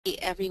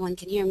Everyone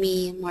can hear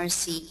me.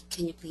 Marcy,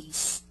 can you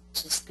please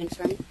just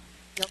confirm?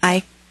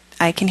 I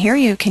can hear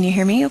you. Can you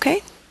hear me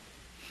okay?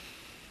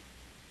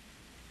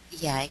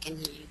 Yeah, I can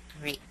hear you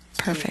great.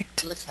 And it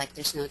Perfect. looks like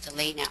there's no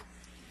delay now.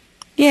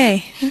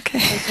 Yay. Okay.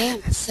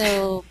 Okay,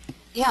 so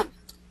yeah,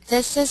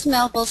 this is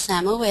Mel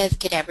Balsamo with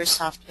Qdabra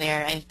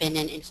Software. I've been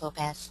an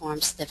InfoPath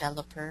Forms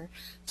developer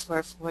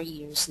for 4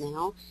 years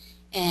now.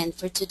 And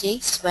for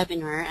today's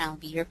webinar, I'll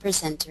be your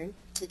presenter.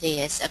 Today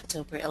is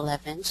October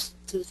 11th,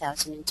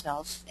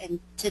 2012, and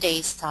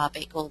today's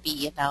topic will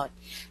be about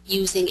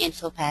using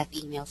InfoPath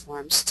email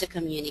forms to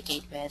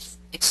communicate with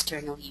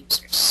external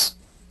users.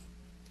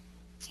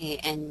 Okay,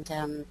 and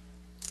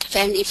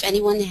if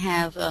anyone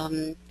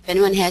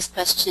has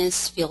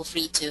questions, feel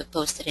free to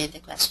post it in the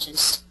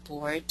questions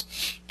board,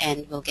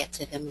 and we'll get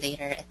to them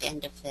later at the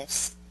end of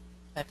this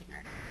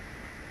webinar.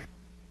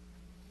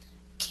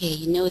 Okay,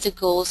 you know the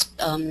goals.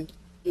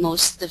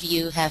 Most of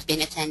you have been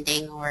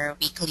attending our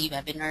weekly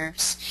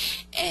webinars,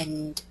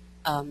 and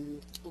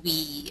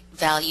we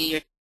value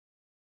your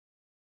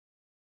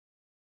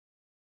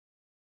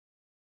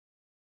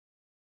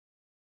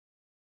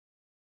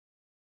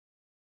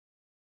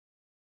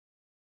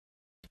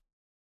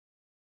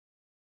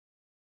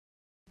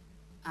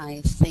I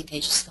think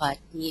I just got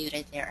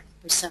muted there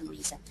for some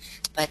reason,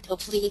 but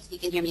hopefully you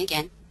can hear me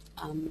again.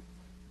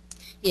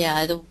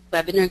 Yeah, the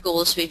webinar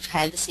goals, we've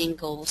had the same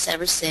goals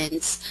ever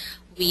since.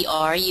 We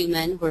are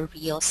human, we're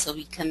real, so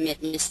we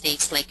commit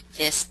mistakes like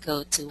this.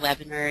 Go to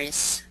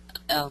webinars.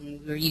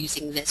 We're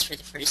using this for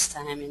the first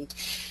time, and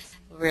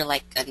we're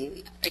like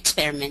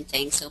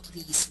experimenting, so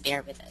please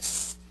bear with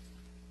us.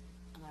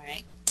 All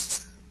right.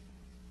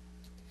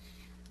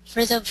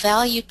 For the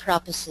value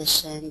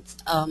proposition,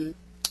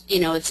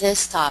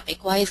 this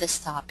topic, why this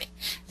topic?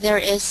 There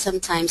is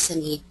sometimes a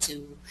need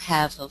to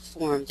have a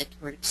form that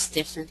works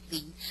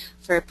differently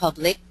for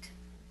public,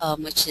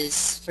 which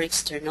is for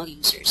external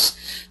users,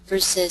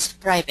 versus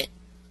private,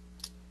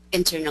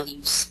 internal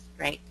use,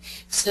 right?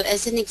 So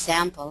as an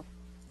example,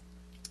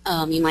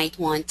 you might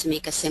want to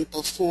make a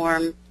simple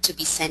form to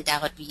be sent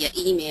out via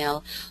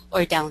email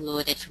or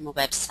downloaded from a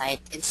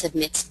website and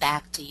submits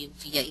back to you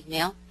via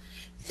email.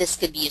 This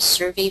could be a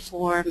survey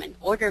form, an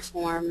order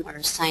form, or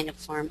a sign-up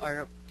form,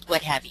 or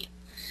what have you.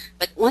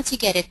 But once you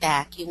get it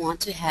back, you want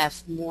to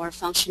have more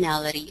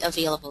functionality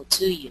available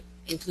to you,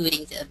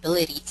 including the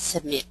ability to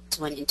submit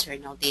to an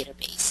internal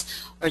database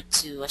or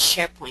to a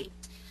SharePoint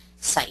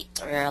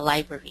site or a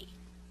library,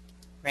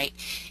 right?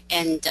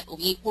 And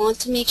we want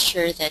to make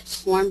sure that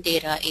form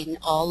data in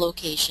all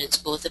locations,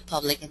 both the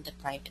public and the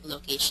private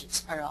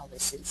locations, are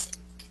always in sync.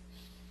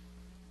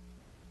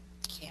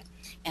 Okay.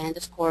 And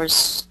of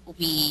course,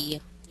 we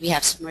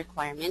have some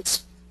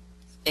requirements.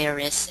 There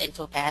is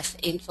InfoPath.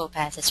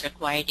 InfoPath is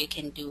required. You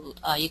can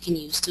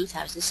use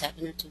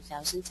 2007 or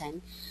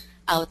 2010.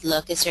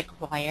 Outlook is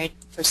required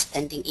for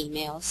sending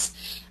emails,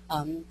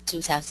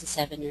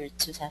 2007 or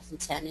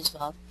 2010 as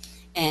well.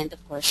 And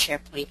of course,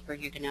 SharePoint, where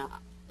you're gonna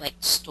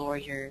store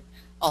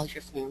all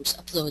your forms,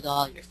 upload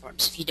all your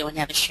forms. If you don't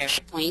have a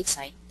SharePoint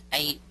site,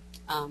 I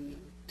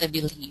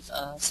believe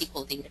a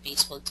SQL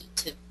database will do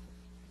too.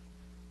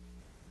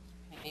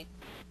 Right?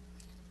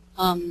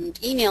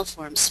 Email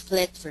forms,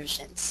 split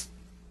versions.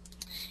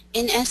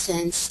 In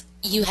essence,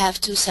 you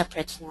have two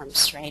separate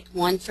forms, right?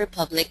 One for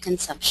public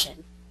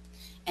consumption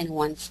and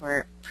one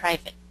for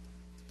private.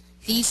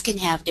 These can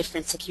have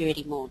different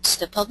security modes.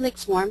 The public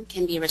form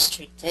can be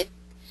restricted.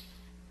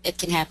 It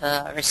can have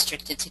a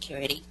restricted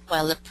security,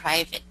 while the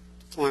private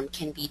form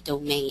can be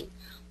domain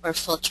or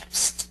full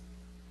trust.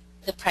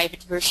 The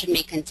private version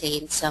may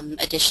contain some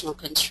additional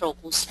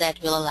controls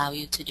that will allow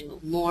you to do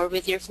more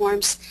with your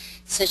forms,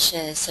 such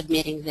as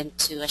submitting them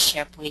to a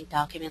SharePoint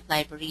document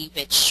library,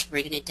 which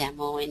we're going to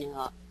demo in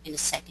a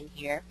second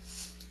here.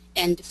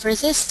 And for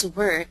this to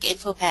work,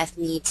 InfoPath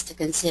needs to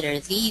consider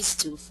these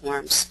two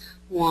forms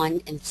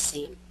one and the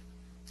same.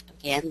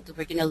 Again,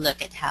 we're going to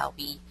look at how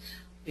we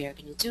are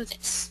going to do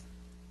this.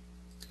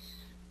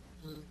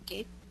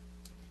 Okay.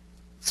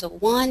 So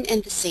one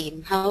and the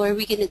same, how are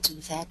we going to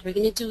do that? We're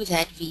going to do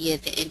that via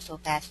the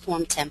InfoPath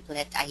Form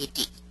Template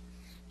ID.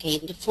 Okay,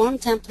 in the Form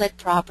Template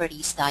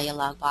Properties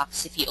dialog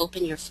box, if you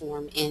open your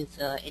form in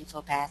the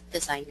InfoPath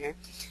Designer,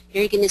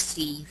 you're going to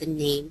see the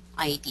name,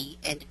 ID,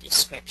 and the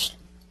description.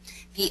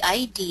 The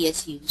ID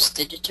is used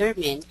to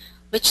determine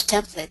which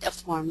template a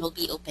form will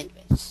be opened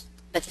with.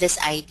 But this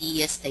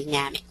ID is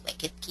dynamic,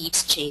 like it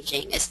keeps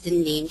changing as the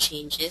name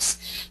changes.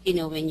 You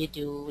know, when you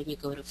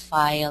go to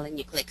File and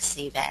you click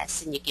Save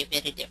As and you give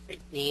it a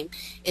different name,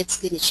 it's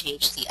going to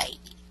change the ID.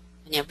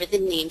 Whenever the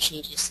name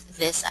changes,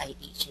 this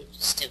ID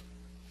changes too.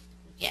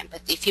 Yeah,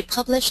 but if you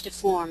publish the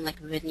form, like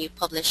when you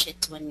publish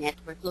it to a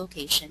network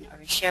location or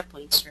a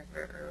SharePoint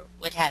server or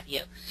what have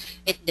you,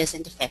 it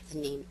doesn't affect the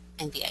name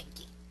and the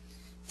ID.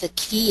 The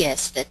key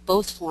is that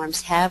both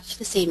forms have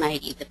the same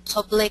ID. The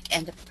public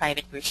and the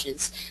private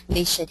versions,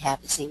 they should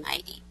have the same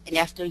ID. And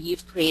after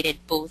you've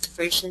created both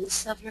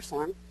versions of your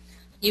form,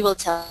 you will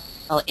tell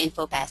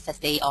InfoPath that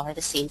they are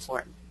the same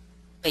form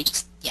by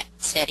just yeah,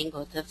 setting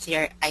both of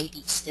their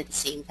IDs to the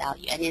same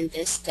value. And in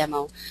this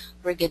demo,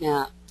 we're going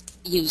to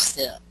use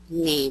the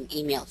name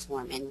email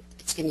form, and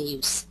it's going to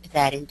use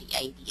that in the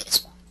ID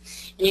as well.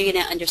 And you're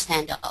going to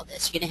understand all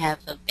this. You're going to have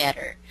a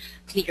better,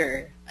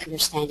 clearer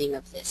understanding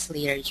of this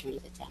later during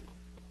the demo.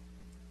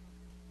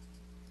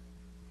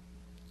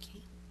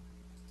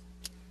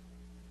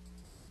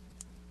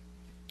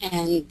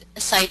 And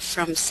aside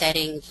from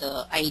setting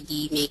the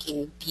ID,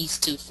 making these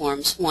two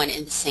forms one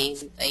and the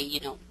same by,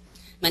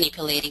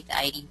 manipulating the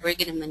ID, we're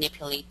going to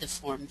manipulate the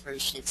form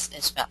versions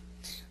as well.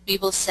 We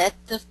will set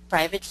the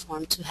private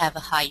form to have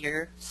a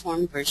higher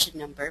form version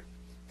number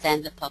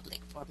than the public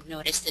form.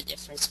 Notice the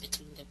difference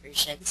between the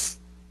versions.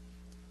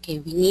 Okay,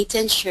 we need to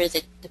ensure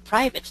that the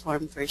private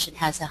form version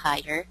has a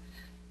higher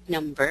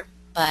number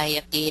by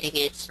updating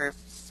it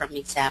from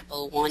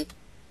example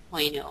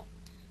 1.0,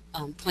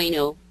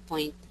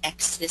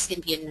 0.x, this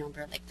can be a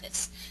number like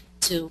this,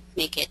 to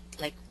make it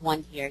like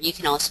 1 here. You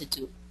can also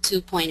do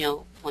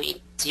 2.0,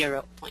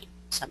 0.0 point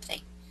something.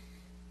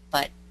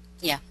 But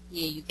yeah,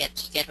 you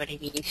get what I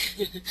mean.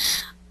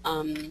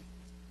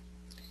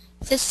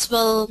 This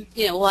will,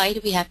 why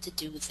do we have to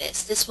do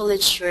this? This will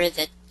ensure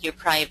that your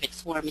private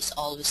form is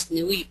always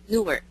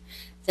newer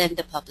than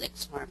the public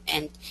form.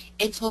 And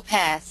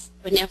InfoPath,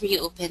 whenever you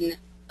open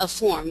a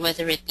form,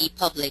 whether it be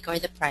public or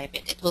the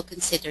private, it will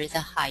consider the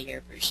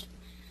higher version.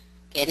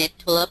 And it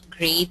will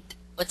upgrade.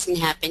 What's going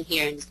to happen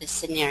here in this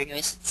scenario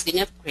is it's going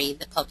to upgrade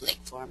the public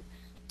form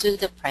to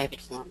the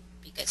private form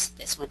because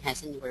this one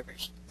has a newer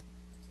version.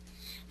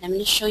 And I'm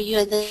going to show you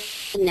in the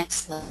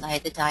next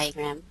slide the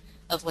diagram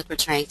of what we're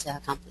trying to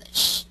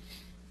accomplish.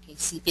 Okay,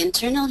 see the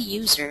internal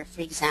user, for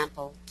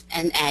example,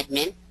 an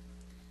admin,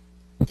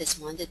 this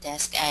one, the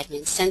desk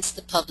admin, sends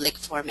the public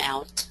form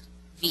out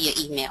via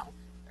email,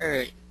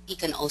 or you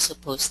can also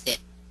post it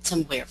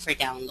somewhere for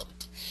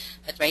download.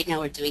 But right now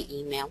we're doing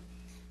email.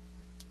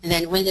 And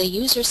then when the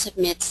user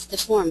submits the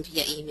form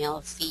via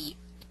email, the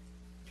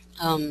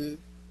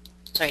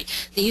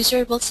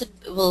user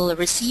will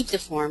receive the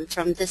form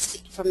from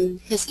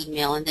his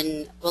email, and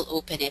then will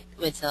open it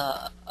with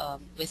a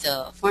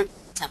form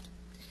template,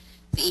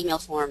 the email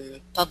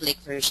form public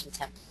version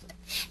template.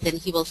 Then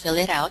he will fill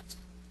it out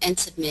and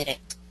submit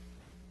it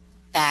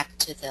back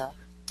to the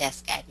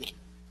desk admin.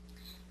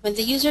 When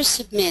the user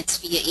submits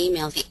via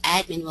email, the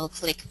admin will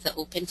click the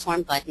Open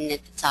Form button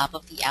at the top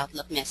of the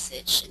Outlook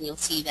message, and you'll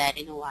see that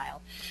in a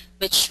while,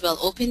 which will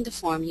open the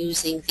form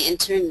using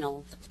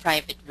the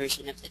private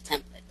version of the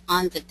template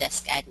on the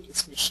desk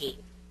admin's machine.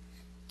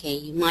 Okay,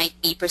 you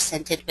might be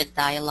presented with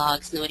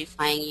dialogues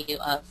notifying you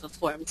of a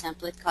form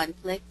template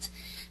conflict.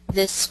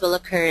 This will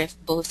occur if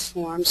both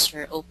forms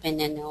are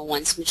open in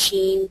one's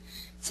machine.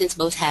 Since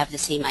both have the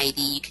same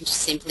ID, you can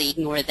just simply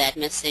ignore that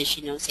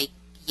message, say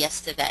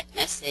yes to that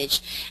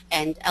message,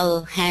 and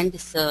I'll hand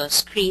the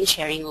screen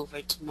sharing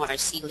over to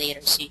Marcy later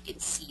so you can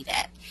see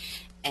that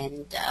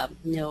and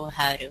know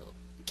how to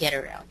get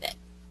around it.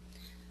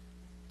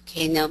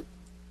 Okay, now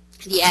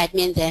the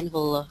admin then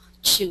will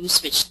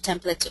choose which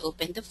template to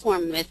open the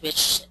form with,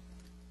 which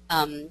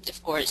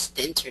of course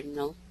the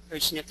internal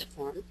version of the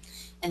form,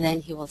 and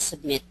then he will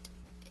submit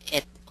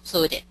it,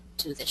 upload it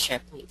to the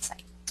SharePoint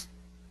site.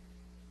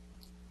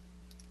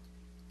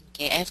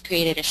 Okay, I've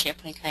created a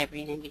SharePoint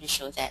library and I'm going to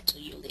show that to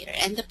you later.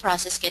 And the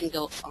process can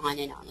go on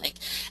and on. Like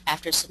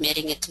after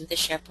submitting it to the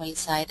SharePoint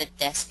site, the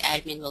desk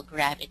admin will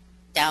grab it,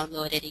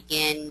 download it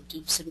again,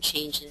 do some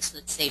changes.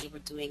 Let's say we're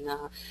doing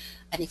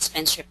an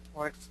expense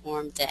report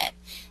form that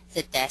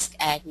the desk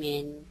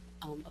admin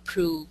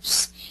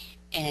approves,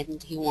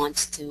 and he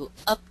wants to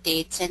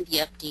send the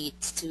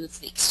updates to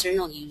the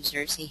external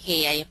user, say,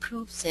 hey, I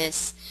approve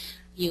this,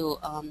 you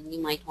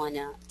might want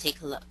to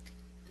take a look.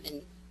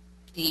 And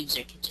the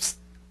user can just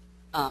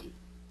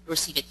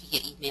receive it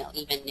via email,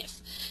 even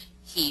if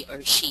he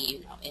or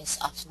she, is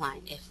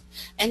offline.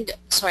 And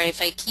sorry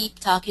if I keep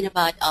talking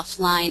about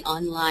offline,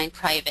 online,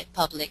 private,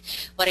 public.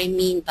 What I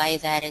mean by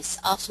that is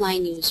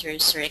offline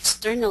users or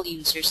external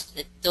users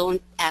that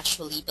don't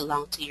actually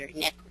belong to your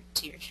network,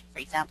 to your, for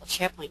example,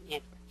 SharePoint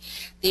network.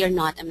 They are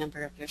not a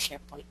member of your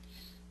SharePoint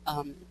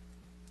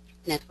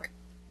network.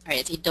 All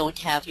right, they don't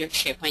have your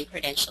SharePoint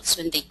credentials.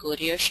 When they go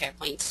to your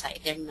SharePoint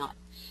site, they're going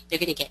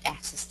to get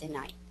access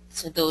denied.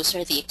 So those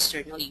are the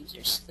external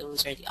users.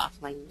 Those are the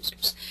offline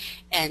users.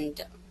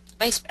 And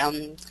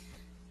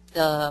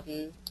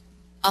the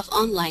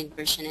online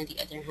version, on the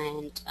other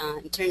hand,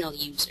 internal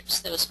users.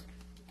 Those are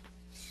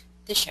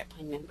the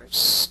SharePoint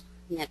members,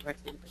 network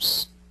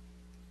members.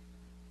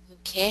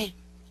 Okay.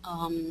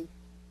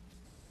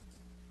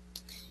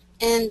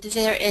 And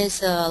there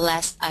is a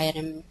last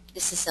item.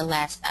 This is the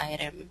last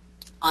item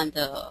on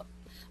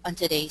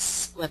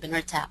today's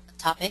webinar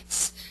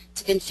topics,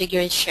 to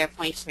configure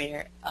SharePoint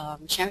for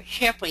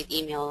SharePoint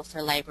email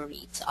for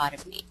library to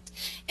automate.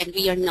 And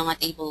we're not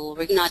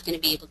going to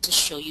be able to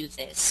show you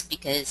this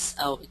because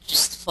it would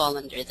just fall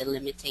under the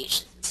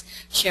limitations.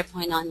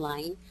 SharePoint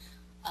Online,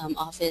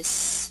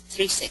 Office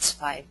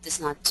 365 does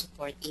not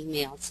support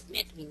email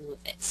submit. We know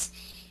this.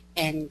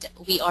 And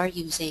we are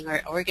using,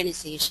 our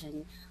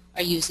organization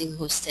are using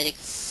hosted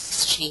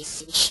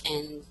exchange,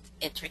 and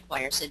it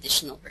requires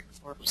additional work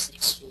for host and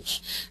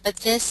exchange. But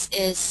this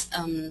is,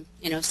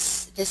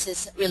 this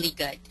is really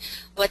good.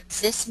 What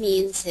this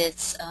means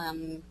is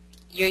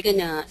you're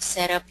gonna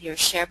set up your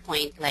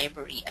SharePoint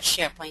library, a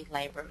SharePoint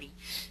library,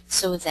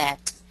 so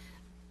that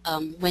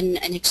when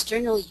an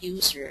external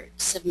user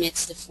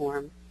submits the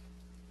form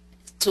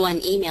to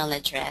an email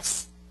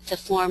address, the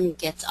form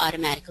gets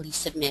automatically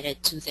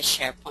submitted to the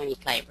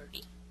SharePoint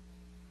library.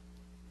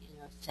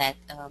 That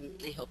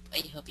I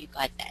hope you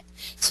got that.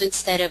 So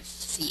instead of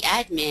the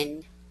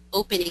admin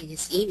opening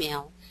his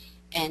email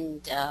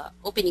and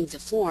opening the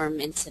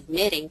form and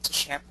submitting to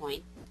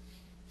SharePoint,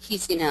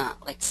 he's gonna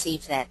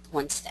save that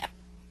one step,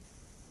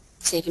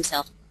 save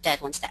himself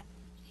that one step.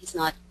 He's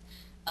not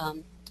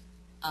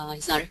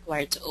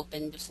required to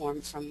open the form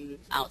from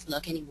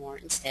Outlook anymore.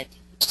 Instead, he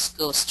just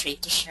goes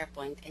straight to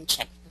SharePoint and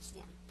check the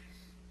form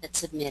that's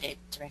submitted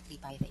directly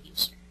by the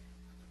user.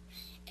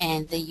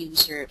 And the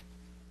user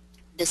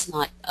does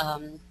not,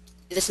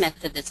 this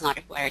method does not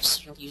require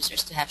external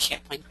users to have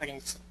SharePoint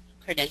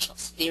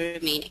credentials. They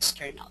remain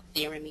external.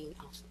 They remain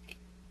offline.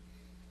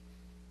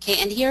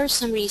 Okay, and here are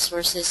some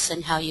resources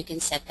on how you can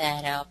set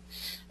that up.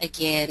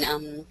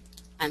 Again,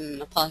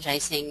 I'm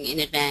apologizing in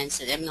advance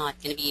that I'm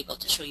not going to be able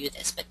to show you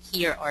this, but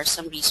here are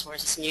some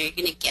resources, and you're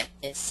going to get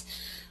this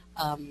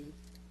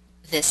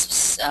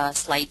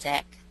slide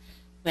deck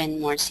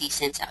when Morrissey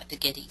sends out the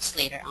goodies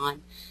later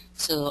on.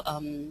 So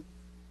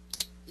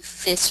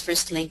this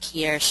first link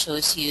here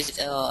shows you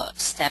the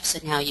steps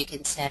on how you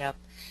can set up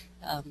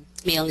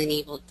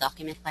mail-enabled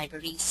document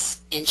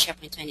libraries in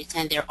SharePoint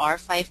 2010. There are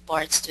 5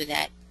 parts to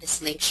that. This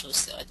link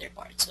shows the other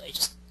part, so I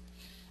just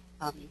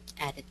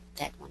added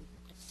that one,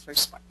 the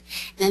first part.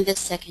 Then the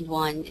second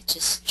one, it's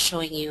just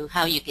showing you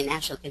how you can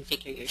actually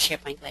configure your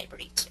SharePoint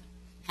library to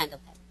handle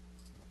that.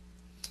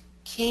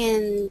 Okay,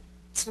 and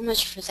so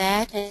much for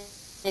that.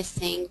 I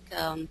think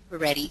we're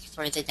ready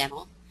for the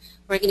demo.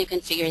 We're going to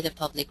configure the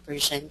public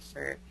version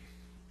for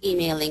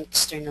emailing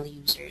external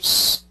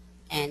users,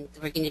 and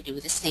we're going to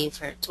do the same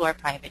to our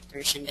private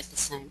version, but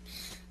this time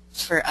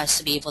for us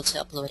to be able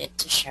to upload it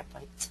to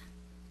SharePoint.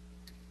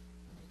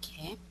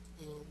 Okay,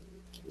 and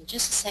give me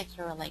just a sec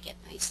here while I get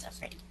my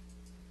stuff ready.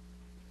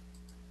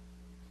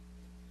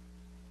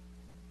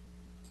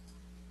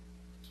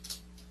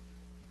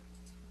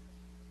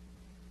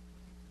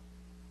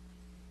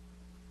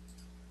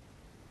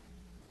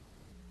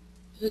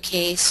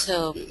 Okay,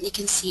 so you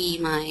can see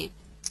I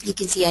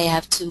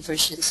have 2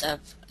 versions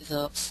of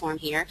the form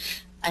here.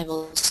 I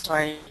will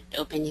start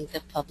opening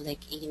the public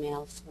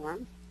email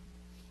form.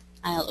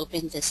 I'll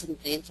open this in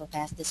the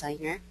InfoPath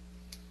Designer,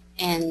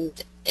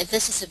 and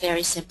this is a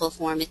very simple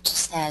form. It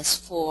just has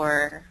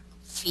 4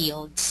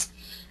 fields: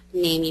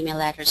 name, email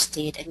address,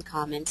 date, and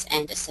comments,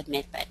 and a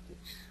submit button.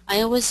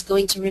 I was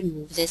going to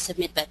remove the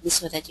submit button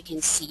so that you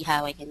can see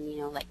how I can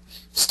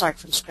start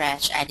from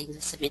scratch adding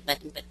the submit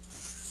button, but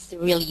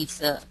really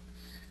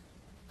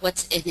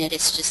what's in it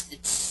is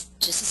it's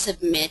just a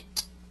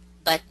submit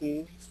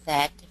button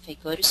that, if I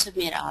go to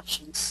submit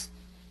options,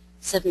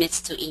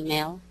 submits to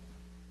email.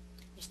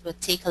 If we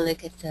take a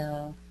look at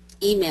the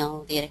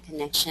email data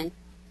connection,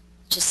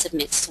 it just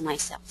submits to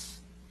myself.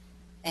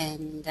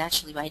 And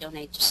actually, why don't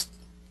I just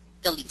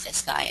delete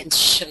this guy and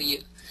show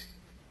you?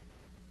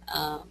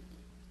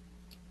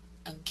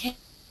 Okay.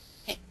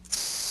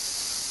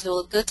 So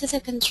we'll go to the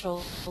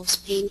controls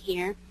pane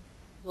here.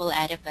 We'll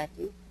add a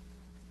button.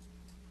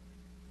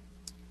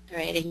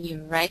 Alright, and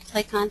you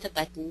right-click on the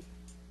button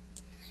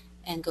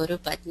and go to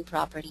button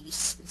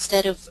properties.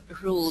 Instead of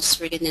rules,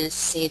 we're going to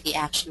say the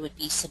action would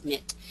be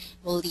submit.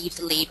 We'll leave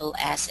the label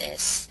as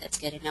is. That's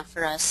good enough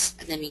for us.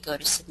 And then we go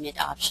to submit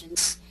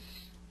options.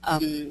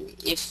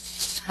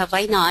 Have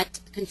I not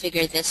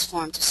configured this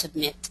form to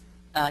submit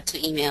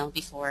to email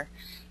before,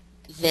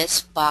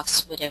 this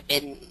box would have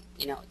been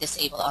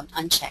disabled,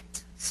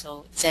 unchecked.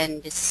 So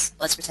then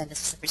let's pretend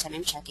this is the first time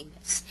I'm checking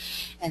this.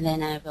 And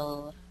then I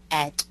will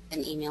add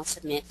an email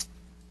submit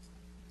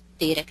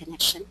data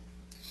connection,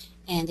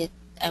 and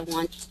I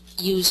want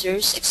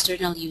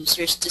external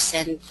users to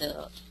send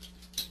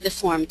the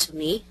form to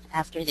me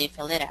after they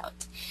fill it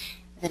out.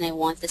 Then I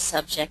want the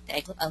subject,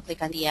 I'll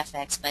click on the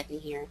FX button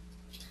here.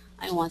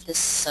 I want the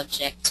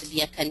subject to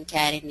be a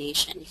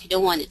concatenation. If you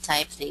don't want to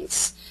type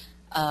things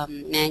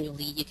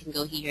manually, you can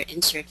go here,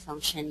 insert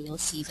function. You'll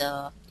see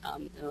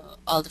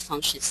all the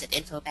functions that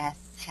InfoPath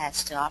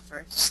has to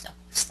offer,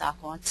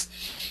 stock ones,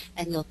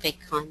 and you'll pick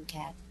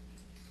concat.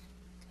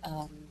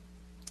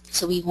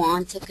 So we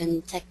want to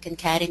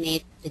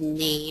concatenate the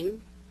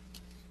name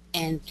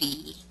and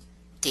the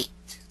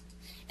date.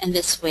 And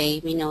this way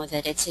we know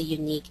that it's a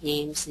unique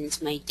name,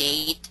 since my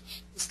date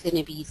is going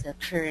to be the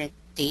current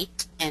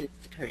date and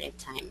the current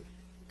time,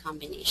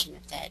 combination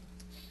of that.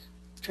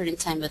 Current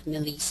time with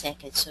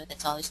milliseconds, so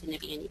that's always going to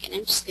be unique. And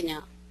I'm just going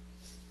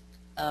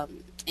to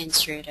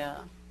insert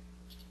a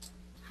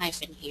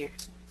hyphen here,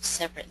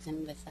 separate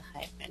them with a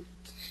hyphen.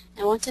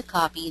 I want to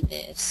copy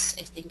this.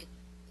 I think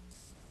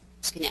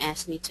it's going to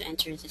ask me to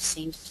enter the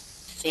same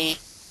thing.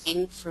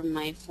 from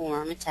my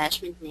form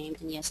attachment name,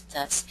 and yes, it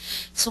does.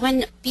 So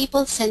when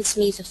people sends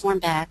me the form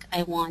back,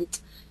 I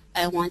want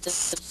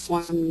the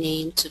form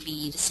name to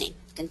be the same,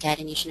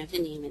 concatenation of the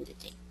name and the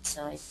date.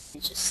 So I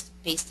just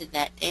pasted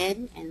that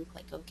in and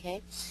click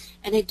OK.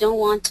 And I don't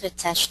want to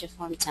attach the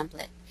form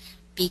template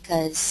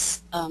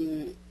because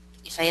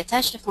if I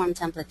attach the form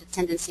template, the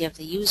tendency of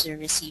the user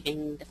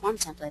receiving the form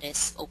template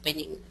is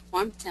opening the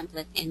form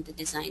template in the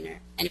designer.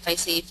 And if I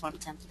say form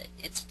template,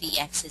 it's the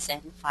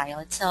XSN file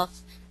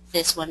itself.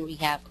 This one we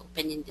have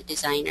open in the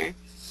designer.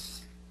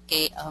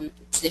 Okay,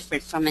 it's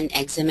different from an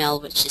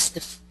XML, which is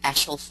the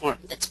actual form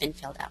that's been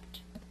filled out.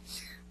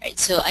 Alright,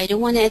 so I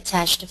don't want to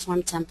attach the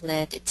form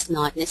template. It's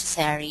not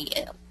necessary.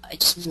 I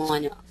just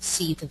want to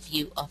see the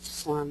view of the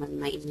form on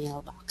my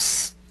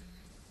mailbox.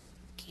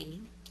 Okay,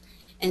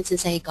 and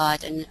since I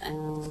got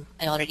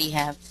I already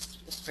have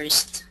the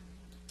first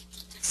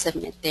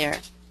submit there,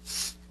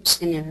 I'm just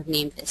going to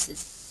rename this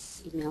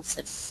as email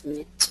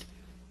submit.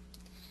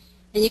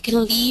 And you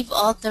can leave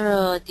all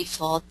the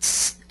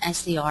defaults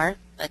as they are,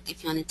 but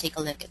if you want to take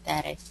a look at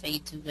that, if I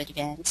do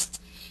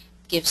advanced,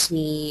 it gives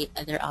me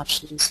other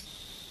options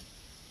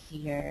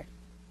here.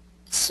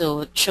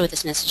 So show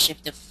this message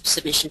if the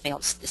submission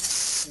fails.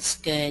 This is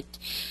good.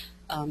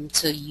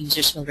 So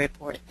users will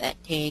report that,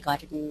 hey,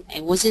 I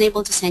wasn't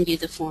able to send you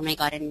the form, I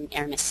got an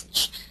error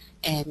message.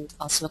 And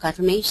also a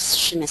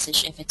confirmation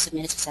message if it's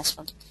submitted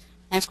successfully.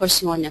 And of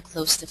course you want to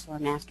close the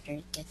form after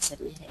it gets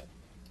submitted.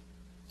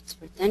 So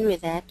we're done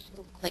with that.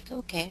 We'll click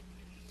OK.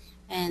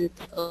 And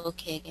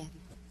OK again.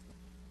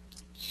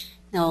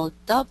 Now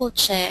double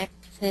check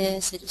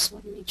this. I just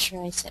want to make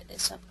sure I set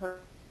this up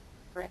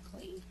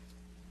correctly.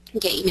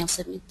 Okay, email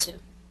submit to.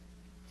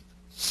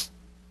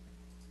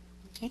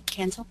 Okay,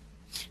 cancel.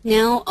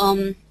 Now,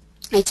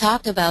 I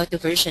talked about the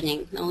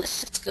versioning. Now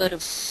let's go to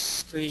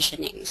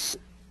versioning.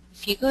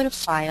 If you go to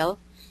File,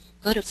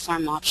 go to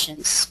Form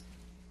Options,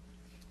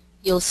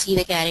 you'll see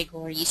the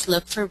categories.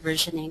 Look for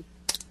versioning.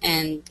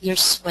 And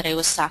here's what I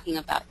was talking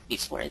about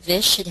before.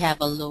 This should have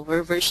a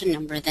lower version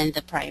number than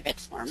the private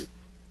form,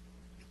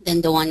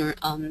 than the one we're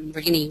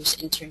going to use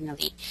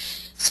internally.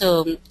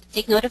 So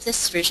take note of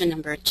this version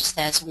number. It just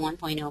has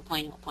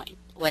 1.0.0.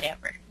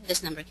 Whatever.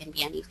 This number can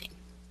be anything.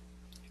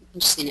 I'm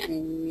just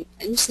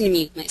gonna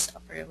mute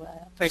myself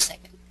for a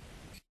second.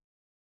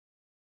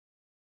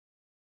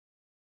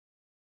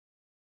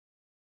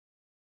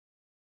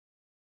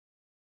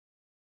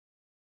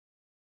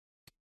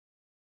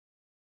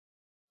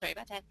 Sorry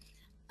about that.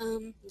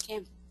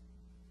 Okay.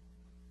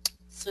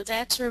 So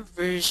that's our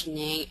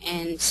versioning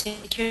and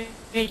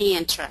security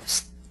and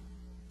trust.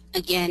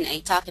 Again, I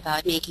talked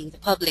about making the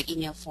public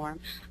email form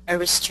a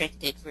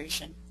restricted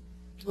version.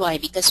 Why?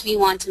 Because we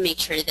want to make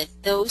sure that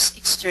those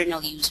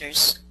external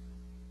users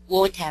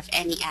won't have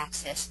any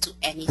access to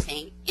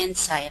anything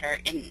inside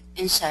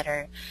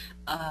our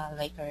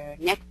like our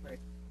network,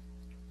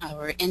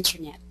 our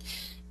internet,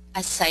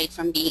 aside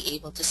from being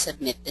able to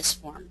submit this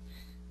form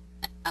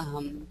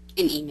in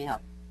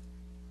email.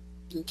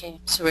 Okay,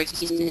 so we're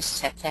going to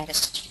set that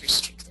as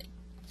restricted,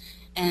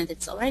 and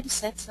it's already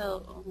set,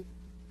 so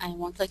I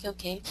won't click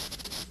OK.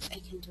 I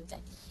can do that.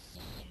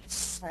 Yes,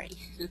 sorry.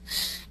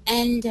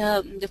 And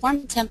the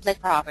form template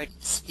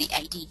properties, the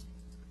ID.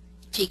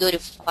 If you go to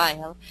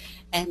File,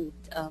 and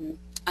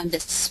on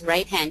this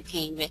right-hand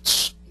pane,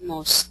 which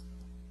most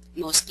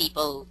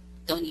people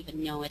don't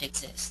even know it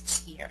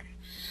exists here.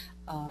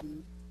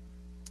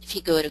 If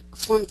you go to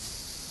Form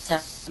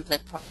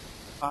Template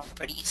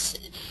Properties,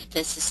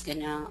 this is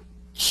going to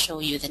show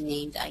you the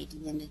name, the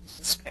ID, and the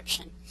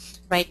description.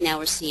 Right now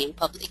we're seeing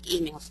public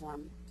email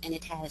form, and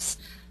it has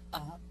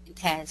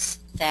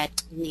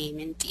that name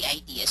and the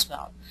ID as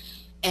well.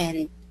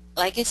 And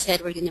like I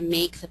said, we're going to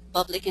make the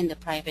public and the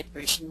private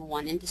version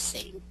one and the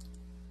same.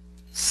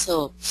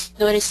 So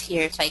notice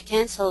here, if I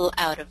cancel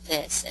out of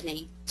this and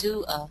I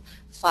do a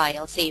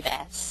file, save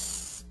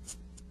as,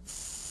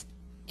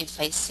 if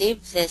I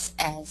save this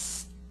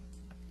as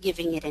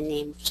giving it a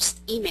name, just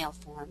email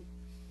form,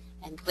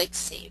 and click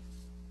save.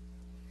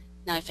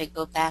 Now if I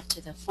go back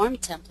to the form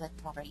template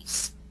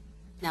properties,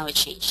 now it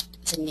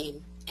changed the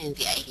name and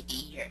the ID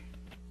here.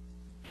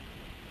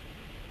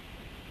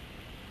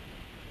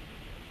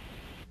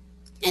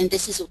 And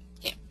this is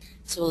okay.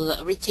 So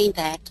we'll retain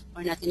that.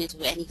 We're not going to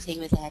do anything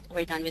with that.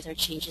 We're done with our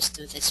changes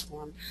to this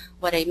form.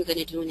 What I'm going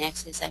to do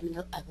next is I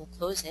will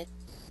close it.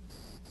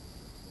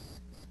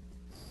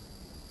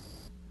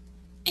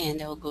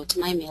 And I will go to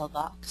my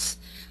mailbox.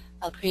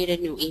 I'll create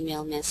a new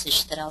email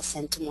message that I'll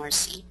send to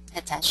Marcy,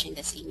 attaching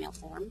this email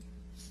form.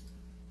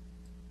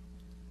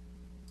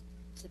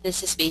 So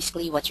this is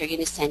basically what you're going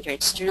to send your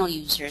external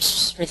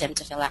users for them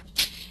to fill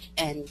out.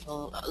 And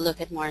we'll look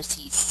at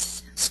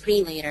Marcy's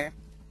screen later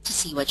to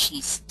see what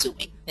she's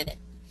doing with it.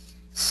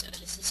 So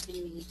this is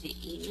going to be the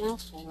email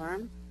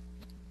form.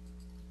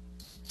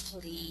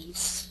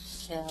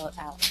 Please fill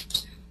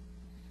out.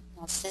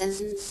 I'll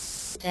send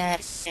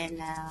that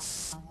and I'll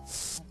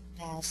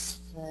pass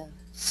the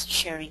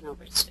sharing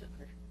over to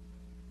her.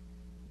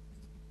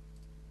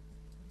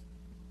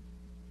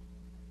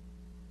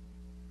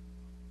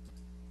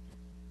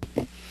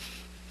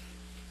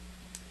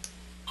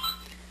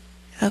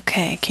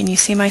 Okay, can you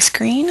see my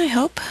screen, I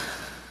hope?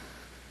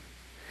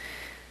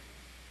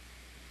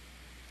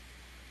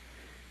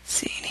 Let's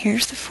see, and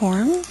here's the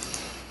form.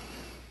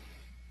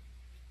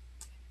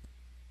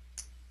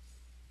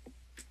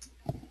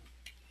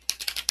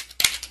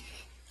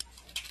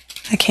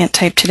 I can't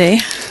type today.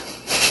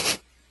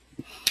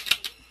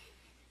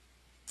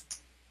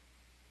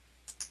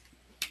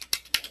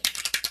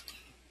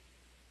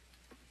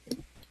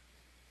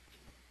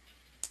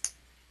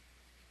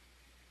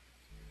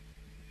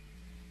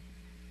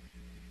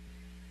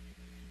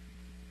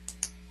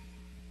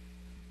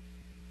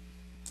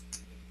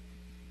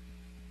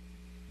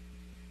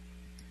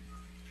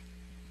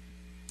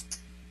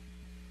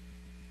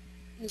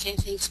 Okay,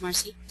 thanks,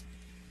 Marcy.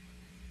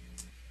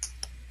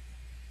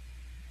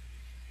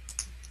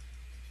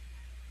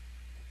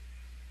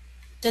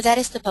 So that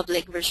is the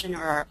public version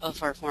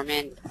of our form,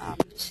 and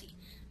let's see.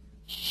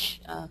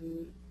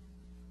 I'm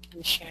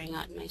sharing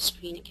out my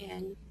screen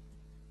again.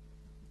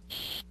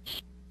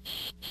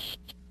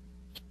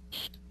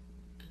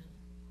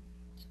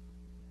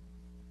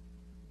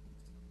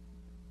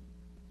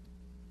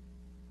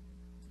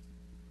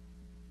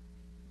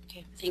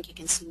 Okay, I think you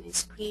can see my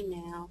screen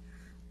now.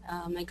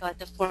 I got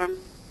the form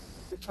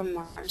from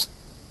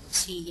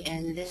Marcy,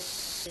 and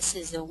this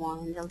is the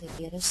one, the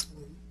latest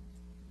one.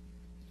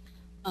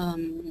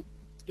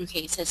 Okay,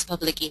 it says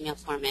public email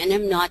form, and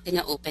I'm not going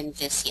to open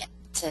this yet.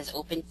 It says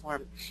open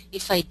form.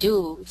 If I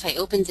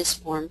open this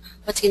form,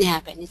 what's going to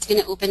happen? It's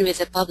going to open with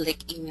the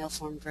public email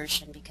form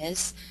version,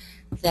 because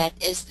that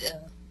is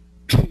the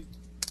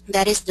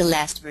that is the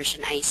last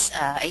version I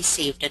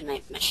saved on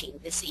my machine,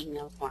 this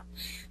email form.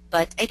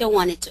 But I don't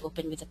want it to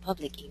open with a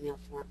public email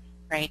form,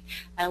 right?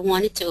 I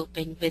want it to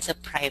open with a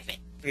private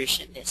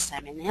version this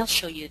time, and I'll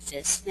show you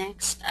this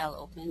next. I'll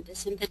open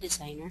this in the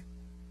designer.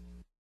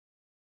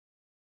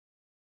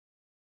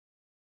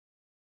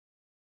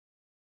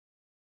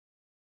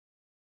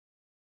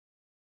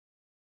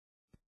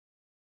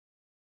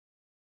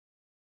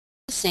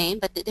 Same,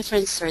 but the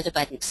difference are the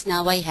buttons.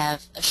 Now I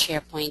have a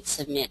SharePoint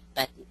submit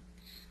button.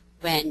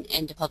 When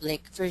in the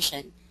public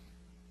version,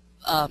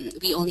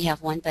 we only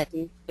have one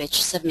button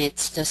which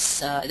submits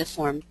the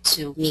form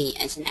to me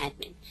as an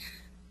admin.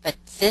 But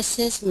this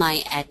is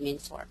my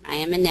admin form. I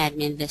am an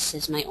admin. This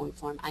is my own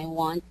form. I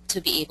want to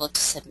be able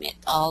to submit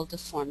all the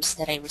forms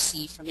that I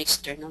receive from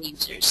external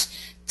users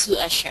to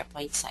a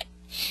SharePoint site.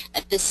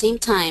 At the same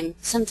time,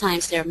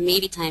 sometimes there may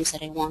be times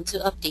that I want to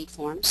update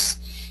forms,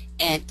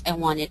 and I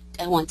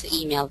want to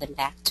email them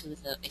back to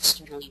the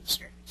external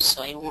user.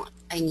 So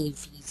I need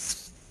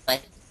these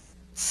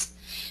buttons.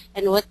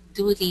 And what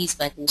do these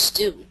buttons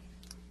do?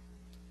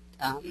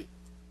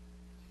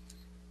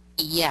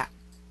 Yeah,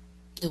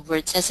 the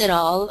word says it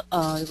all.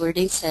 The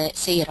wording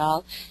say it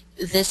all.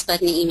 This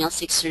button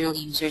emails external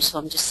users, so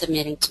I'm just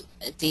submitting to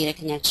a data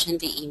connection,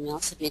 the email,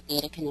 submit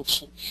data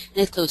connection,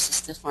 and it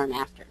closes the form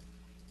after.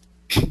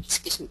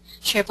 Excuse me.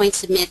 SharePoint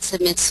submits to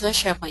a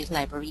SharePoint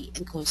library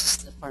and closes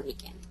the form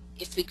again.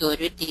 If we go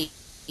to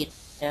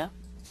data,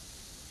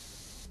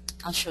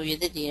 I'll show you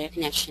the data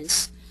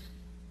connections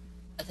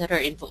that are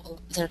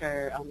involved.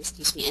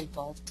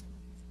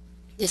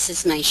 This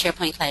is my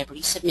SharePoint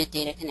library, submit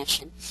data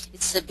connection.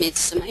 It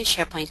submits to my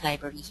SharePoint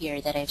library here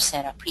that I've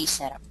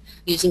pre-set up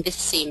using the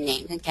same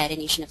name,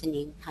 concatenation of the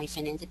name,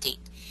 hyphen, and the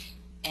date.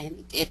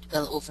 And it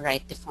will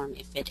overwrite the form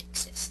if it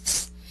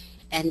exists.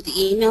 And the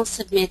email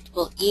submit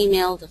will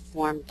email the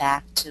form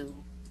back to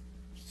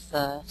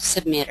the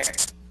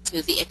submitter,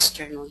 to the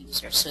external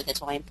user. So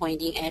that's why I'm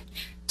pointing it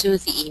to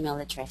the email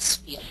address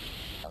field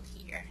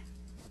here.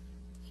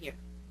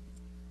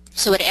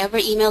 So whatever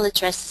email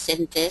address is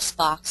in this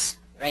box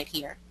right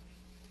here,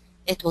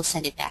 it will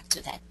send it back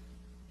to that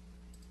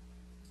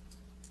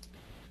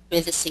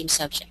with the same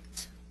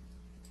subject.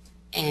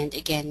 And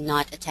again,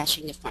 not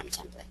attaching the form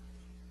template.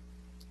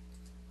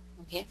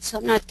 Okay, so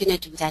I'm not going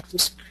to do that from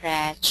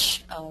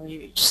scratch.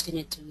 We're just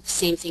going to do the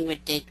same thing we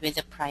did with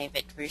the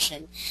private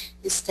version.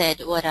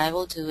 Instead, what I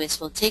will do is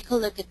we'll take a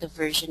look at the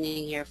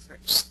versioning here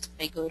first.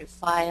 If I go to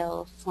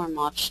File, Form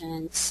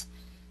Options,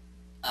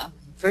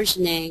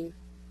 Versioning,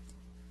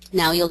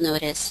 now you'll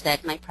notice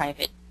that my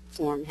private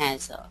form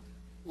has a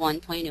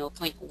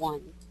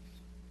 1.0.1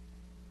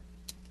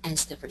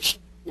 as the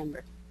version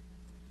number.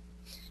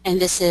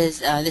 And this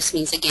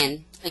means,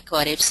 again, like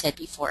what I've said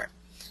before,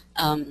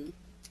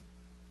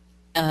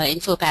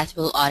 InfoPath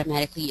will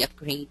automatically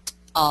upgrade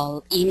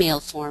all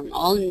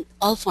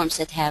forms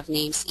that have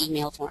names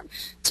email form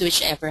to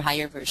whichever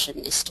higher version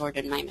is stored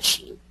on my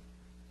machine.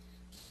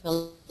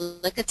 Well,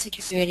 look at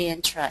security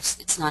and trust.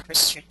 It's not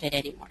restricted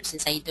anymore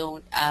since I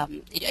don't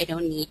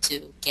need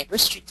to get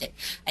restricted.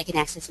 I can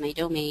access my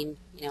domain.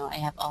 I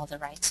have all the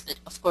rights, but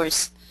of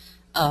course,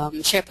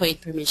 SharePoint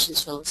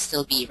permissions will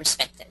still be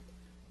respected.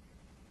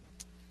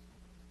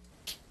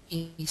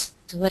 Okay,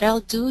 so what I'll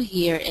do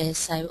here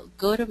is I will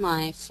go to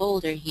my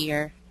folder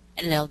here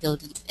and I'll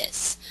delete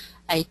this.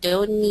 I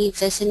don't need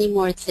this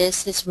anymore.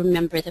 This is,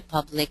 remember, the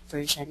public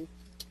version.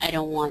 I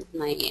don't want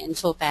my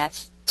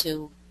InfoPath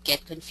to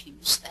get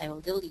confused. I will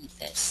delete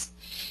this.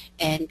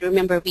 And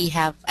remember,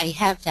 I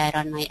have that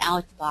on my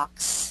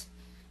outbox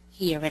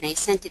here. When I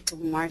sent it to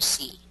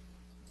Marcy,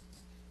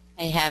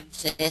 I have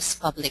this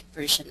public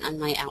version on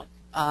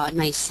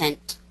my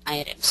sent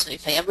item. So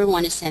if I ever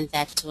want to send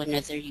that to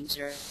another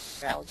user,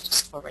 I'll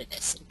just forward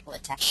this and we'll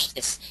attach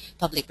this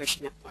public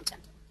version of form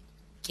template.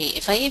 Okay,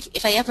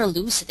 if I ever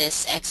lose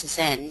this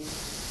XSN,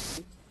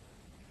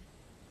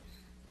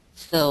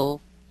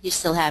 so you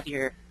still have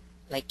your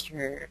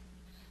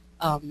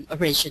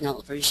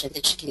original version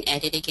that you can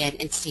edit again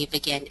and save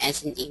again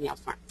as an email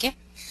form. Okay,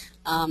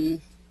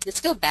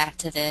 let's go back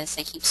to this.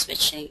 I keep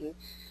switching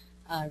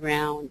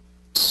around.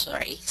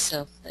 Sorry.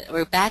 So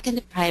we're back in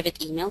the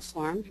private email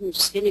form. I'm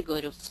just going to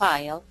go to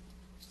File,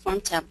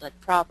 Form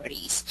Template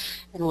Properties,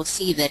 and we'll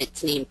see that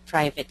it's named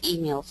Private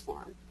Email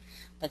Form.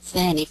 But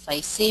then if I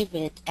save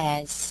it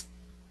as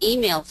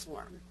email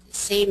form, the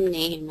same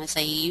name as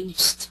I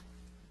used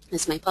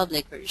as my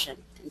public version,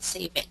 and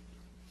save it,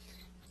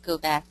 go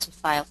back to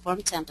File, Form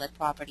Template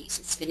Properties,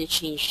 it's going to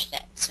change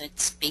that. So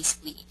it's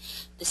basically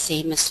the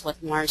same as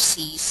what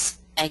Marcy's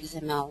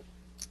XML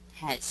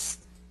has.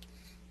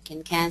 I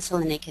can cancel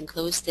and I can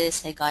close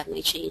this. I got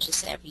my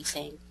changes,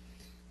 everything.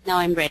 Now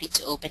I'm ready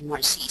to open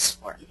Marcy's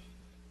form.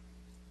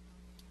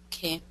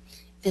 Okay,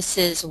 this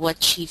is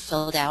what she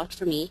filled out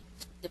for me,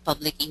 the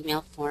public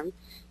email form,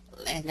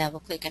 and I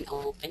will click on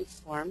Open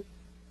Form,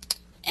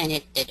 and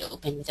it did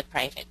open with a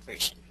private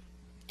version.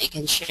 I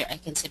can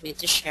submit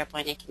to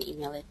SharePoint. I can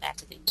email it back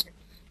to the user.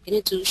 I'm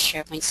going to do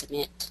SharePoint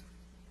Submit,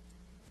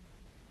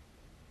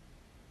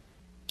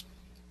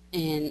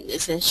 and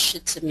this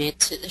should submit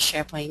to the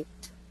SharePoint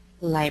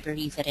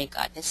library that I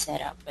got this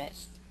set up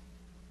with.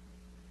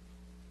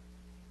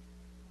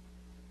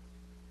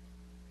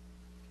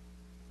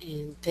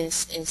 And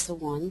this is the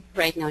one.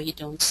 Right now you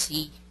don't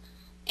see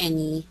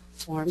any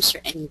forms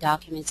or any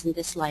documents in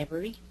this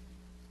library.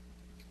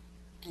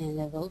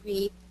 And I will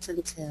wait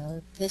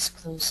until this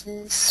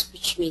closes,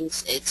 which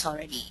means it's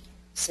already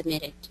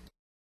submitted.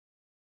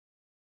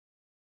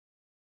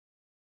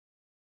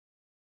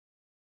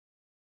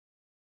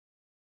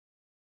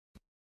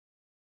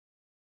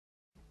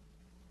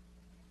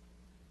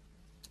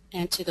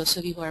 And to those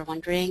of you who are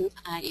wondering,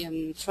 I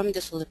am from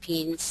the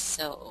Philippines,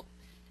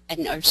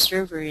 and our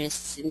server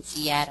is in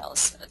Seattle,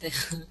 so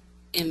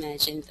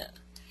imagine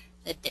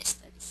the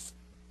distance.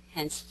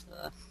 Hence,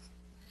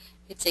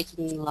 it's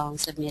taking long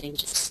submitting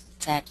just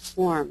that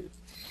form.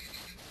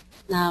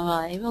 Now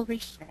I will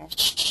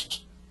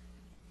refresh,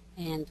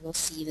 and we'll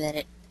see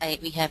that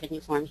we have a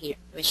new form here,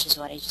 which is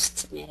what I just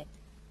submitted.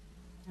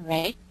 All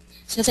right.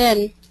 So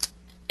then,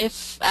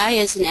 if I,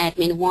 as an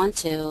admin, want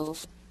to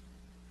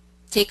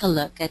take a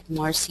look at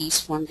Marcy's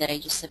form that I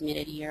just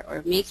submitted here,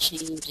 or make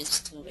changes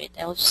to it,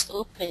 I'll just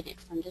open it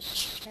from the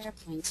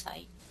SharePoint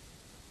site.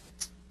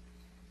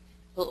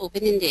 We'll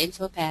open in the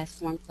InfoPath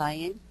Form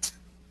client,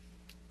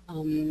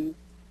 and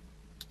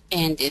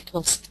it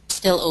will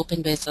still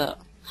open with a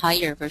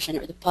higher version,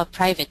 or the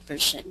private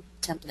version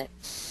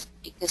template,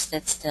 because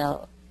that's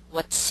still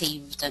what's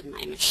saved on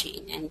my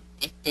machine, and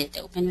it did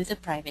open with a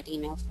private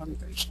email form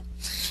version.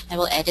 I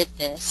will edit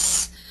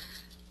this.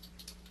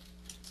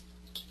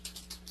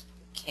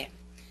 Okay,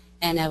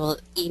 and I will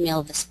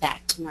email this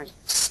back to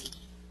Marcy.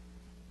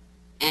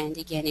 And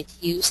again, it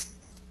used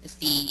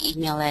the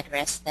email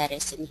address that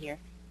is in here.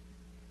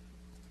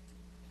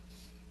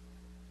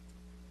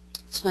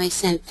 So I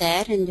sent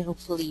that, and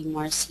hopefully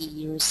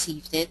Marcy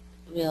received it.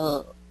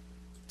 We'll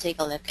take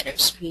a look at our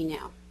screen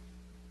now.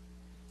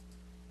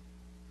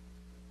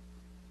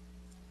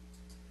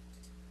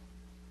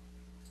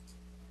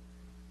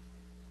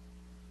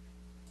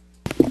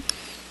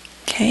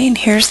 Okay, and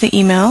here's the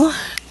email.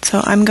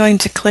 So I'm going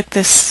to click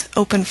this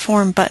Open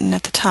Form button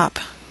at the top.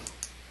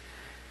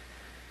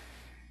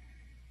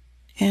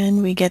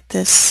 And we get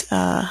this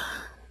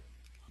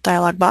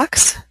dialog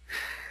box.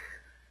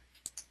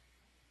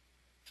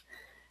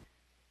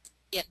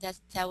 Yeah,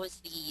 that was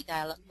the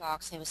dialog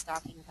box I was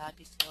talking about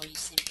before. You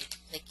simply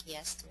click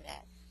yes to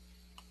that.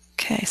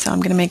 Okay, so I'm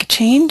going to make a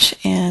change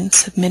and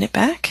submit it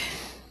back.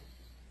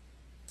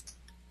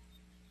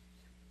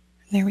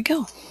 There we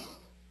go.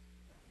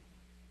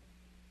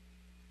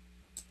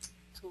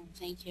 Cool,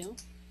 thank you.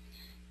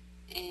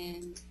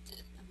 And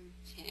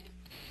okay,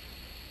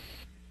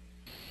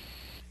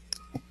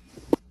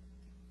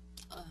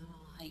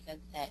 I got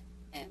that.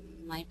 Am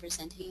I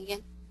presenting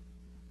again?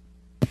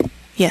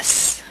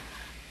 Yes.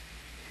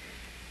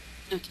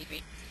 Okay,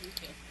 great.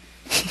 Thank you.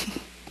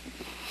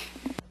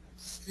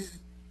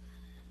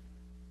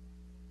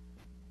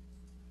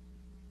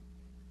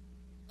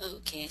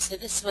 Okay, so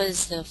this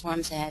was the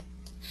form that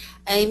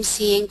I'm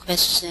seeing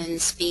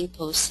questions being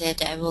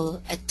posted. I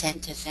will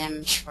attend to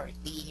them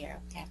shortly here.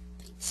 Okay,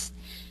 thanks.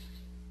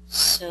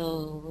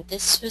 So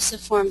this was the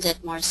form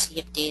that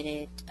Marcy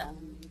updated.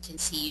 You can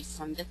see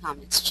from the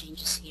comments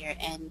changes here,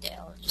 and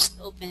I'll just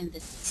open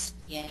this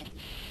again.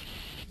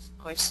 Of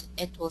course,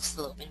 it will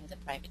still open with a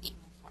private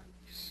email form.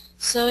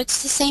 So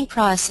it's the same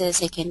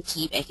process. I can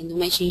do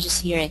my changes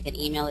here. I can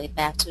email it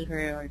back to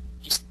her, or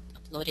just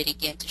upload it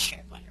again to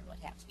SharePoint or what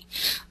have you.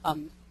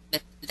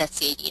 But that's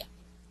the idea.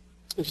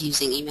 of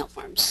using email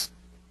forms.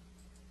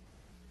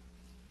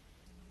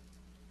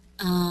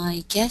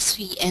 I guess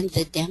we end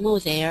the demo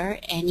there.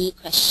 Any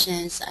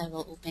questions? I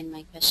will open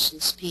my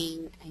questions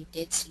pane. I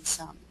did see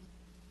some.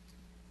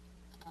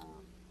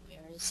 Where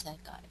is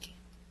that guy?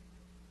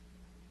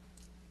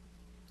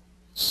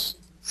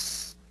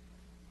 Questions.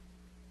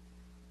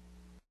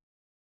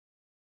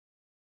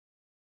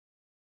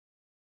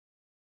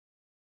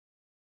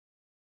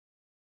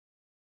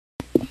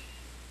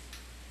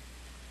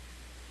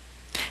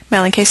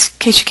 Mel, in case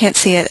you can't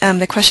see it,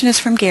 the question is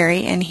from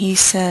Gary, and he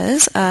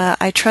says,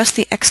 I trust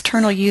the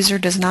external user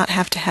does not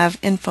have to have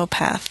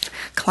InfoPath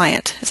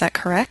client. Is that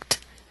correct?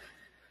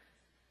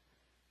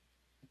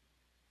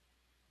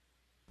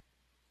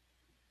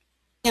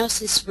 Now,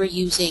 since we're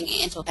using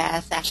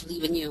InfoPath, actually,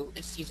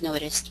 if you've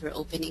noticed, we're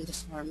opening the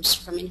forms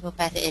from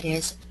InfoPath, it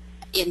is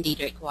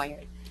indeed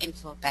required.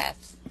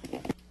 InfoPath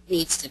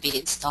needs to be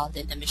installed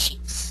in the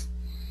machines.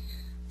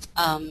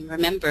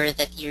 Remember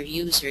that your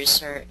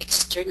users are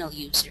external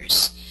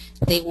users.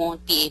 They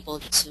won't be able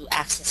to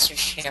access your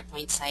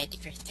SharePoint site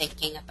if you're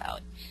thinking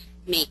about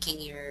making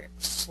your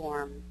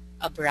form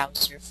a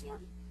browser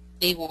form.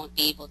 They won't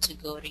be able to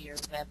go to your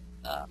web,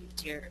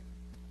 to your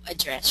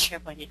address,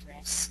 SharePoint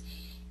address,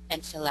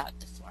 and fill out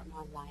the form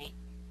online.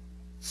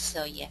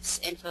 So yes,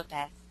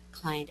 InfoPath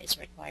client is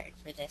required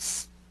for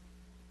this.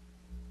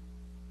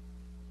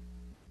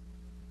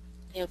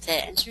 I hope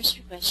that answers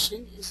your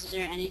question. Is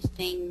there any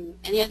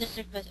other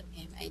question?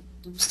 Okay, I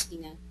do see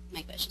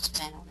my questions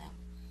panel now.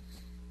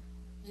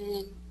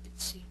 And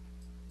let's see.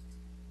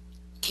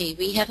 Okay,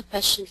 we have a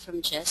question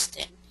from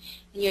Justin.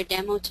 In your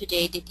demo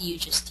today, did you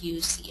just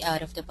use the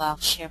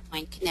out-of-the-box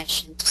SharePoint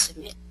connection to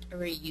submit, or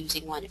were you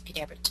using one of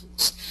Qdabra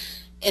tools?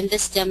 In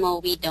this demo,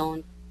 we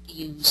don't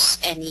use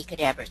any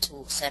Qdabra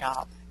tools at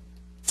all.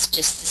 It's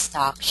just the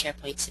stock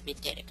SharePoint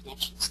submit data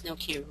connections. No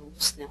key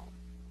rules, no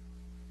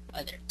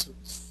other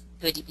tools.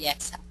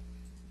 GoDBXL.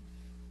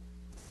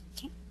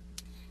 Okay.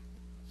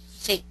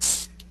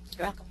 Thanks.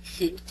 You're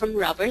welcome. From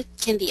Robert,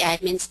 can the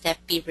admin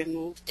step be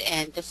removed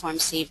and the form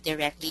saved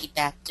directly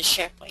back to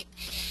SharePoint?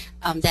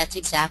 That's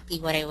exactly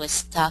what I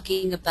was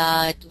talking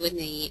about when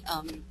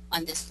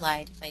on this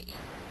slide. If I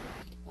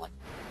want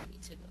me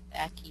to go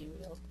back here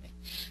real quick,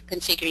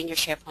 configuring your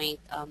SharePoint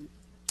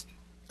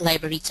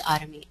library to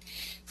automate.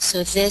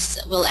 So this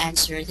will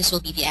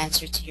be the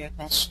answer to your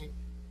question.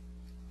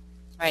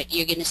 Right,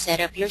 you're going to set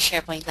up your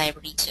SharePoint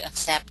library to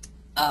accept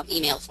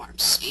email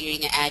forms. You're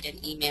going to add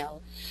an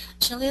email.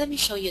 Actually, let me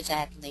show you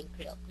that link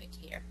real quick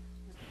here.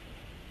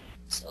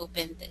 Let's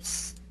open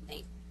this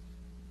link.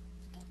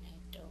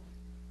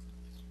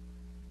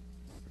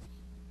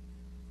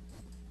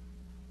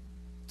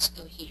 Let's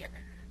go here.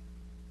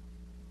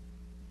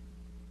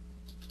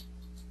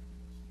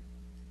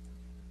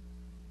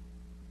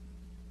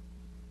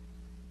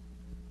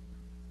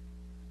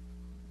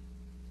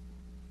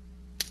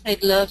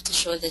 I'd love to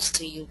show this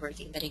to you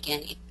working, but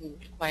again, it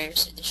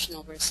requires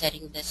additional. We're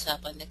setting this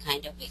up on the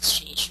kind of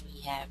exchange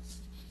we have.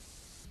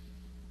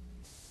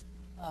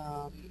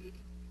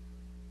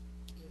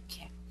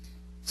 Okay,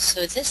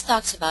 so this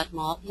talks about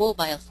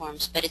mobile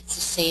forms, but it's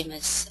the same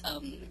as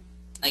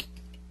like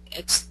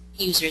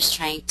users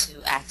trying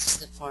to access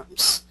the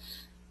forms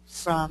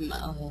from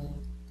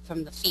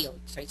the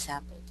field, for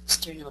example,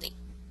 externally,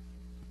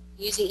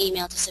 using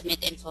email to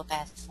submit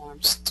InfoPath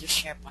forms to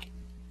SharePoint.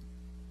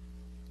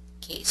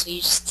 Okay, so you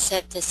just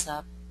set this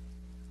up,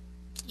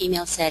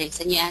 email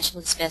settings, and you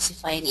actually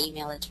specify an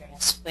email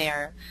address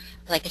where,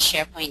 like a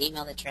SharePoint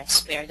email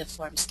address, where the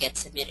forms get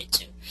submitted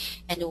to.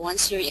 And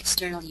once your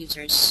external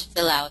users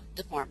fill out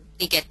the form,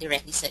 they get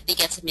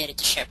submitted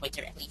to SharePoint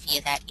directly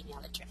via that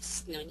email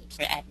address. No need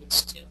for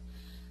admins to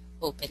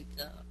open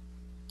the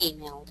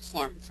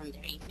form from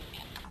their email.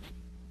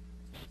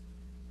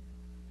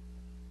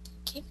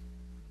 Okay.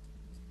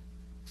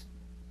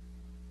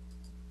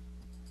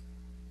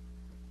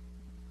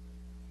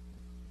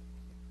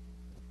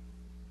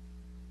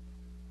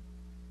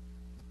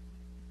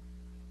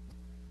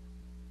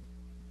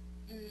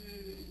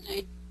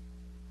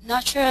 I'm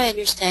not sure I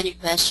understand your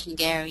question,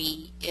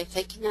 Gary. If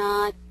I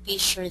cannot be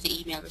sure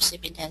the email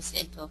recipient has the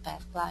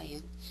InfoPath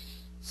client,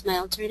 is my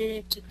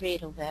alternative to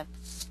create a web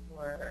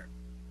for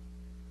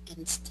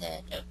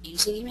instead of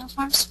using email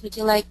forms? Would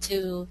you like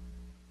to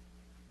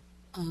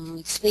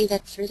explain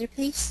that further,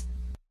 please?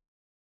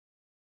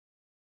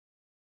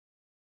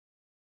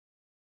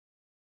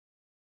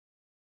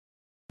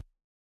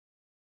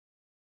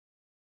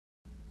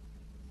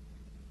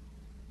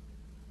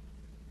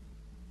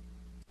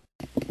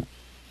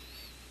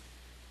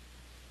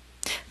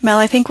 Mel,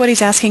 I think what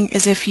he's asking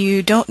is if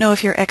you don't know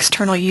if your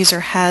external user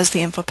has the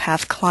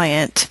InfoPath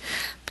client,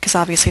 because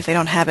obviously if they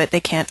don't have it,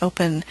 they can't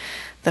open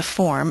the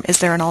form. Is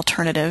there an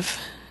alternative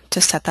to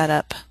set that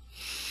up?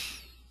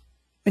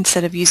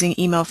 Instead of using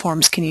email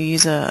forms, can you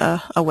use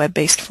a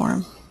web-based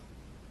form?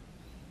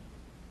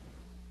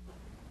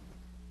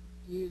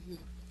 Mm-hmm.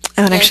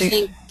 And I actually,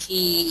 think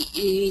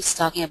he's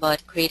talking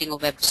about creating a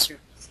web service.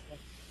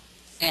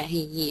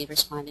 He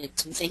responded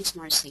to, thanks,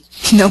 Marcy.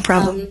 no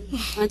problem.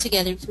 Want to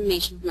gather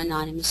information from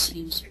anonymous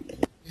user.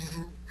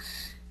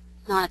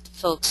 not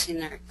folks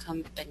in our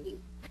company.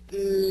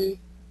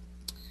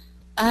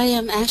 I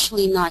am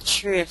actually not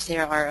sure if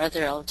there are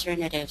other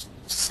alternatives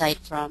aside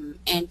from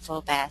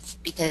InfoPath,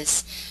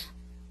 because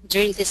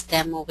during this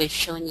demo we've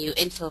shown you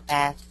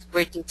InfoPath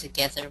working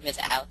together with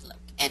Outlook,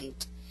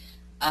 and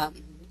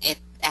it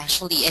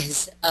actually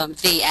is,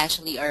 they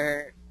actually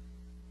are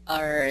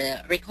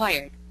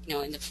required,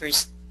 in the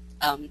first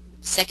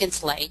second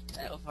slide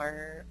of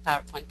our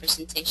PowerPoint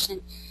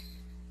presentation.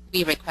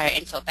 We require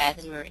InfoPath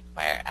and we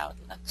require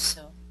Outlook.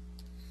 So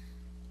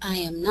I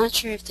am not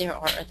sure if there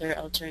are other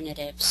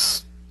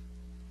alternatives.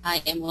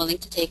 I am willing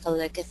to take a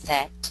look at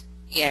that,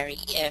 Gary,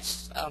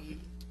 if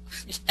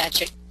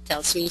Patrick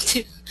tells me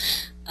to.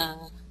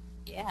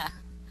 Yeah.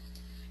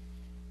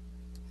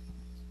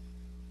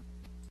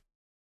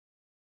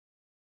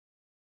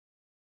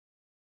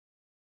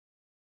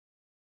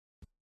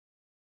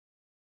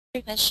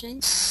 Other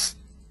questions?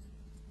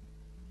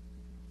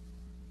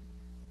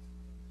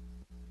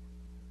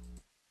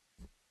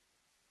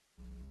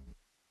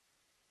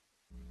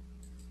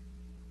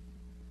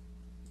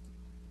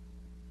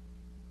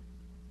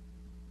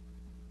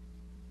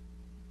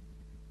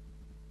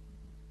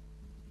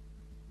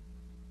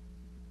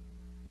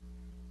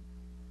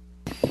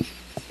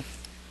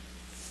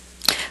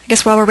 I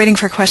guess while we're waiting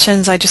for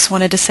questions, I just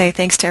wanted to say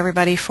thanks to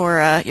everybody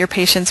for your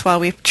patience while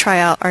we try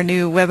out our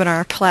new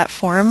webinar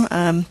platform.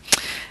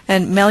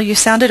 And Mel, you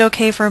sounded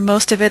okay for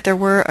most of it. There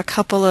were a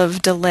couple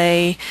of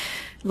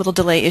little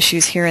delay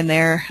issues here and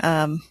there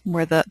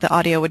where the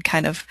audio would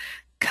kind of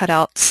cut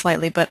out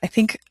slightly, but I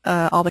think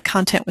all the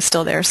content was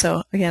still there.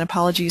 So again,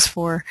 apologies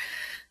for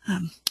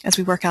as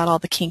we work out all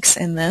the kinks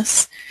in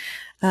this.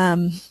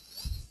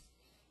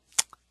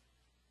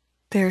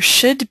 There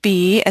should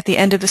be, at the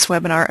end of this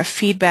webinar, a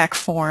feedback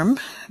form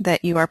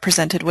that you are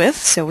presented with,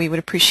 so we would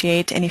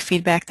appreciate any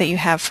feedback that you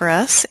have for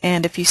us.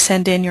 And if you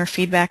send in your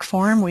feedback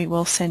form, we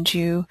will send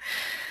you,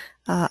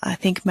 I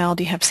think, Mel,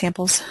 do you have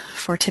samples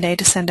for today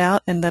to send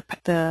out in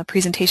the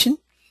presentation?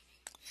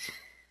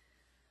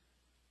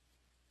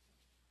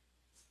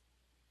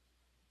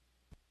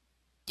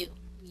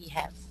 We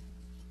have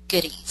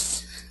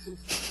goodies.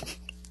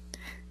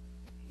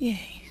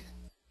 Yay.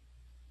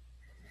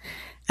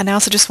 And I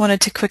also just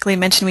wanted to quickly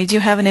mention we do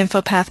have an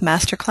InfoPath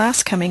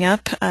Masterclass coming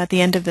up at the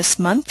end of this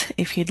month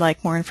if you'd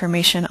like more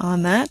information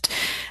on that.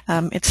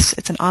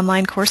 It's an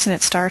online course and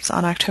it starts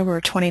on October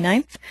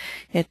 29th.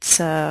 It's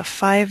a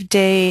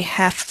 5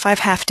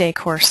 half-day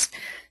course.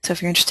 So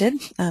if you're interested,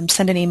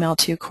 send an email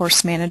to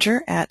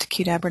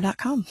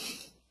coursemanager@qdabra.com.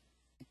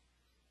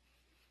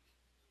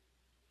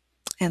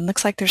 And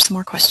looks like there's some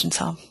more questions,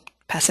 so I'll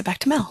pass it back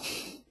to Mel.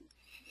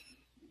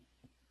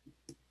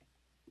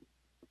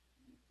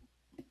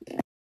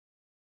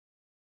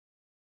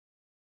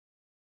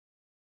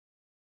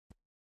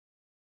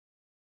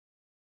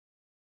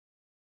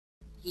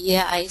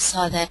 Yeah, I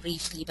saw that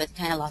briefly, but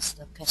kind of lost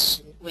the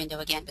question window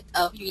again. But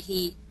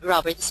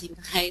Robert, the same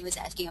guy, was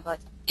asking about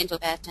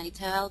InfoPath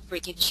 2012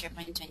 versus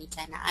SharePoint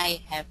 2010. I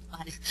have,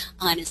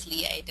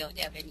 honestly, I don't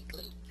have any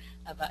clue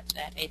about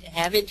that. I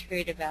haven't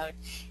heard about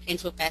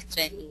InfoPath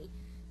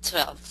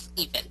 2012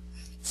 even.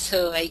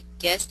 So I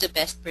guess the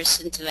best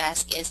person to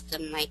ask is the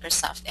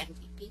Microsoft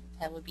MVP.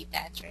 That would be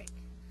Patrick.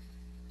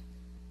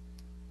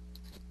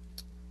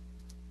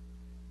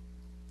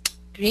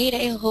 Great.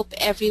 I hope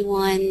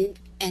everyone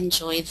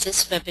enjoyed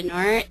this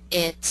webinar.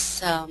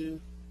 It's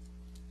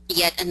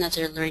yet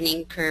another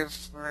learning curve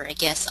for, I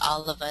guess,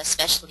 all of us,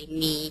 especially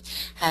me,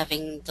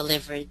 having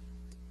delivered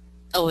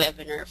a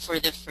webinar for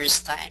the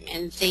first time.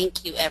 And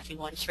thank you,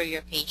 everyone, for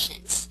your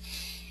patience.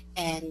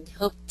 And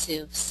hope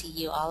to see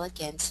you all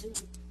again soon.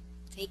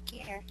 Take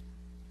care.